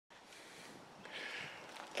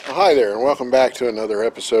Well, hi there, and welcome back to another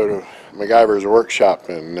episode of MacGyver's Workshop.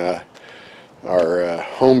 And our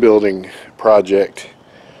home building project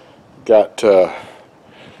got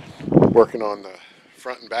working on the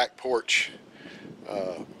front and back porch,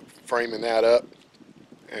 framing that up,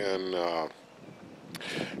 and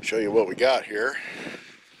show you what we got here.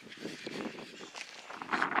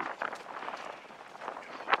 Got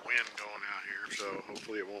wind going out here, so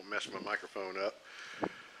hopefully it won't mess my microphone up.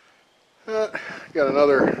 Got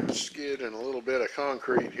another skid and a little bit of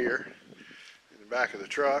concrete here in the back of the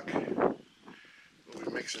truck. We'll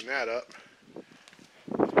be mixing that up.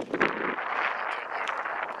 I'll take you where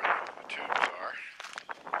the tubes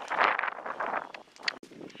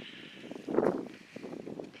are.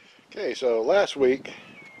 Okay, so last week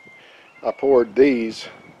I poured these.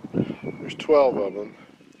 There's 12 of them.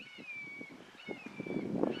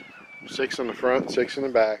 6 in the front, 6 in the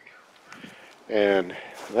back. And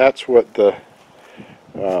that's what the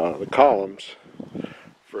columns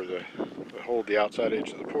for the hold the outside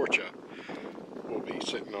edge of the porch up will be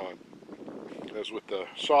sitting on. As with the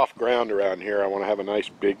soft ground around here, I want to have a nice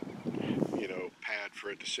big, pad for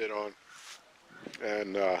it to sit on.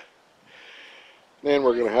 And then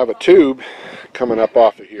we're going to have a tube coming up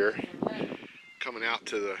off of here, coming out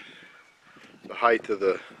to the height of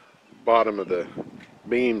the bottom of the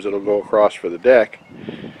beams that'll go across for the deck.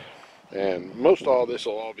 And most all this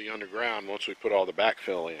will all be underground once we put all the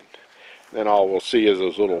backfill in. Then all we'll see is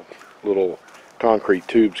those little concrete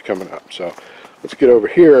tubes coming up. So let's get over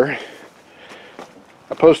here.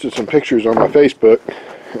 I posted some pictures on my Facebook,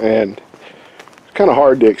 and it's kind of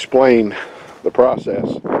hard to explain the process.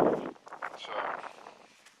 So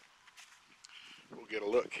we'll get a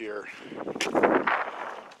look here. So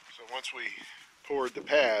once we poured the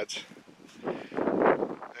pads, then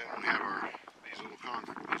we have these little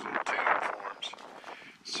tube forms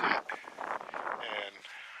set, and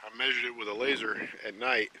I measured it with a laser at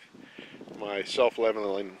night, my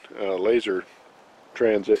self-leveling laser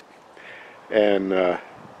transit, and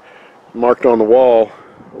marked on the wall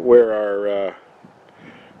where our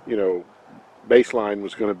baseline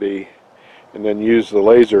was going to be, and then used the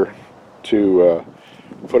laser to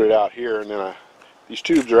put it out here. And then these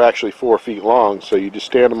tubes are actually 4 feet long, so you just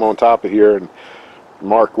stand them on top of here and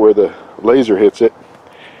mark where the laser hits it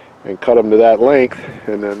and cut them to that length,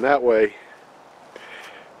 and then that way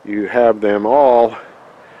you have them all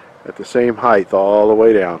at the same height all the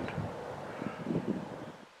way down,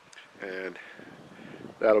 and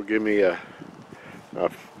that'll give me a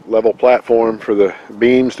level platform for the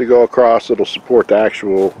beams to go across. It'll support the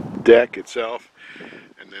actual deck itself,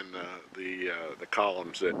 and then the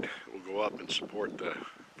columns that will go up and support the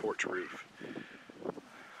porch roof.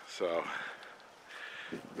 So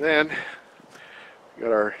then we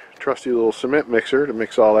got our trusty little cement mixer to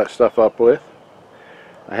mix all that stuff up with.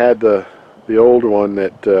 I had the old one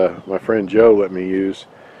that my friend Joe let me use,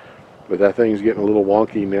 but that thing's getting a little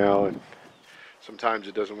wonky now, and sometimes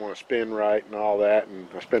it doesn't want to spin right and all that, and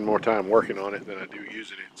I spend more time working on it than I do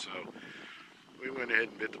using it. So we went ahead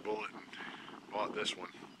and bit the bullet and bought this one,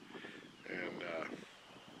 and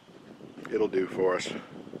it'll do for us.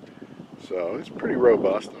 So it's pretty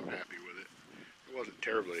robust. I'm happy with it. It wasn't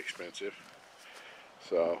terribly expensive.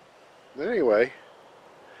 So anyway,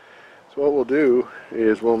 so what we'll do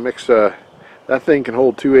is we'll mix, that thing can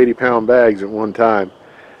hold 2 80-pound bags at one time,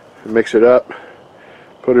 and mix it up,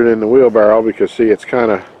 put it in the wheelbarrow, because see, it's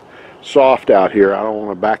kind of soft out here. I don't want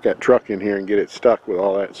to back that truck in here and get it stuck with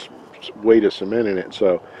all that weight of cement in it.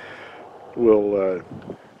 So we'll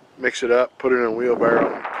mix it up, put it in a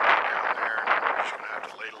wheelbarrow, and put it down there, and we're just going to have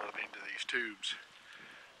to ladle it into these tubes.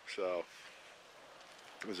 So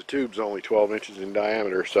because the tube's only 12 inches in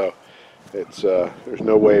diameter, so it's there's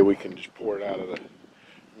no way we can just pour it out of the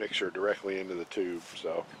mixer directly into the tube.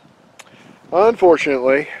 So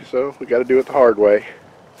unfortunately, so we got to do it the hard way.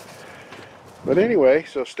 But anyway,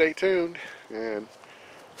 so stay tuned, and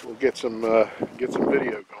we'll get some video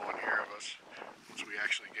going here of us once we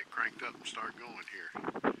actually get cranked up and start going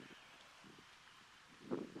here.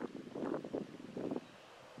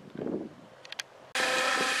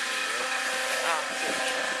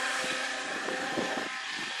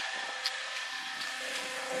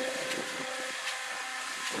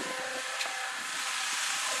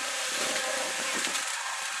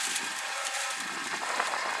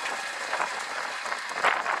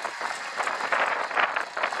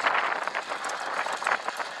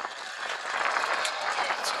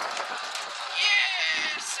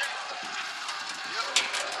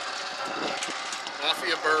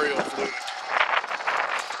 Mafia burial fluid.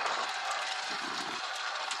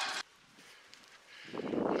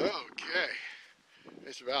 Okay,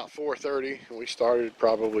 it's about about 4:30, and we started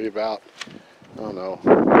probably about, I don't know,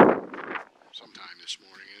 sometime this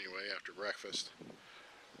morning anyway, after breakfast.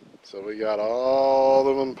 So we got all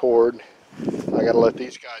of them poured. I got to let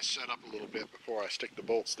these guys set up a little bit before I stick the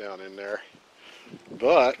bolts down in there.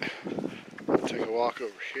 But I'll take a walk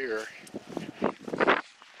over here.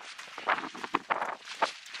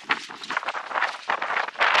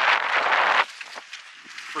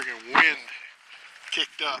 Friggin' wind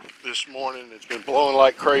kicked up this morning. It's been blowing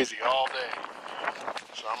like crazy all day.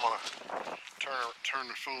 So I'm gonna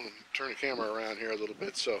turn the camera around here a little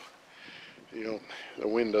bit so the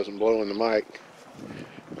wind doesn't blow in the mic.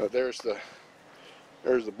 There's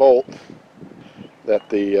the bolt that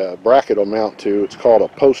the bracket will mount to. It's called a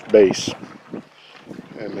post base,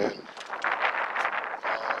 and then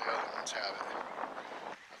all the other ones have it.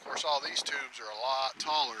 Of course, all these tubes are a lot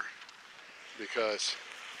taller because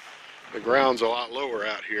the ground's a lot lower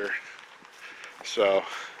out here. So,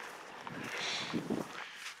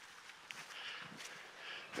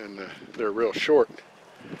 and they're real short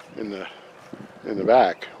in the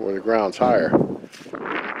back where the ground's higher.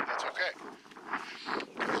 That's okay,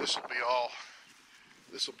 because this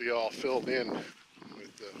will be all filled in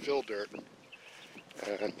with fill dirt,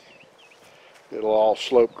 and it'll all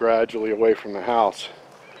slope gradually away from the house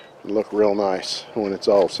and look real nice when it's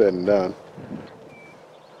all said and done.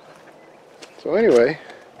 So anyway,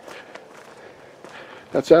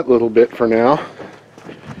 that's that little bit for now.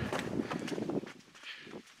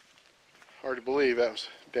 Hard to believe that was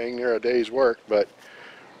dang near a day's work, but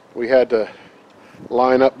we had to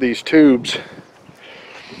line up these tubes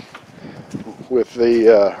with the,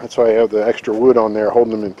 that's why I have the extra wood on there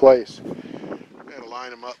holding them in place. We had to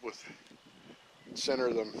line them up with,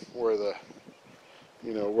 center them where the,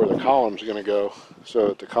 where the column's going to go, so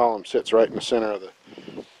that the column sits right in the center of the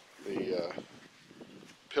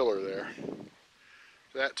pillar there.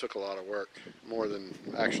 That took a lot of work, more than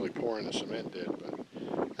actually pouring the cement did. But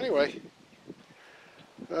anyway,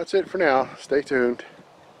 that's it for now. Stay tuned.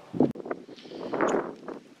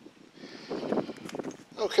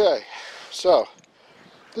 Okay, so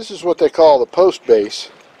this is what they call the post base,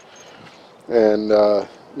 and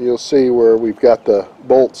you'll see where we've got the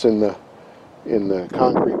bolts in the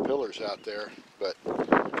concrete pillars out there. But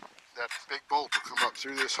that big bolt will come up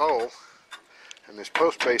through this hole, and this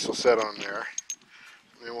post base will set on there.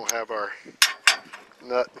 And then we'll have our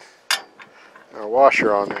nut, our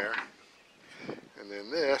washer on there, and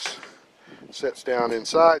then this sits down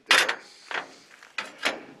inside there,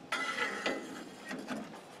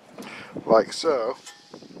 like so.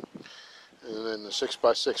 And then the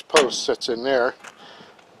 6x6 post sits in there,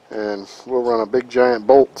 and we'll run a big giant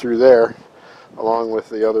bolt through there, along with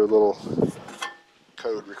the other little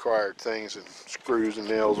code required things and screws and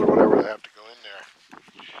nails or whatever that have to go in there.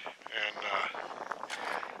 And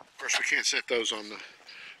of course we can't set those on the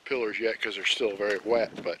pillars yet because they're still very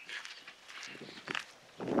wet, but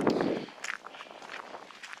then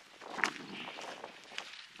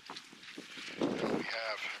we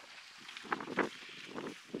have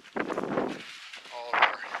all of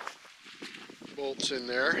our bolts in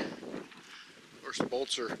there. Of course the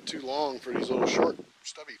bolts are too long for these little short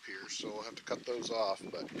stubby piers, so we'll have to cut those off,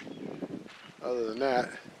 but other than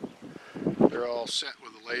that, they're all set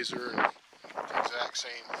with a laser and the exact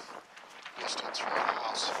same distance from the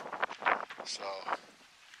house. So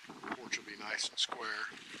the porch will be nice and square.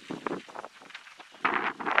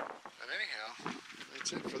 And anyhow,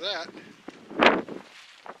 that's it for that.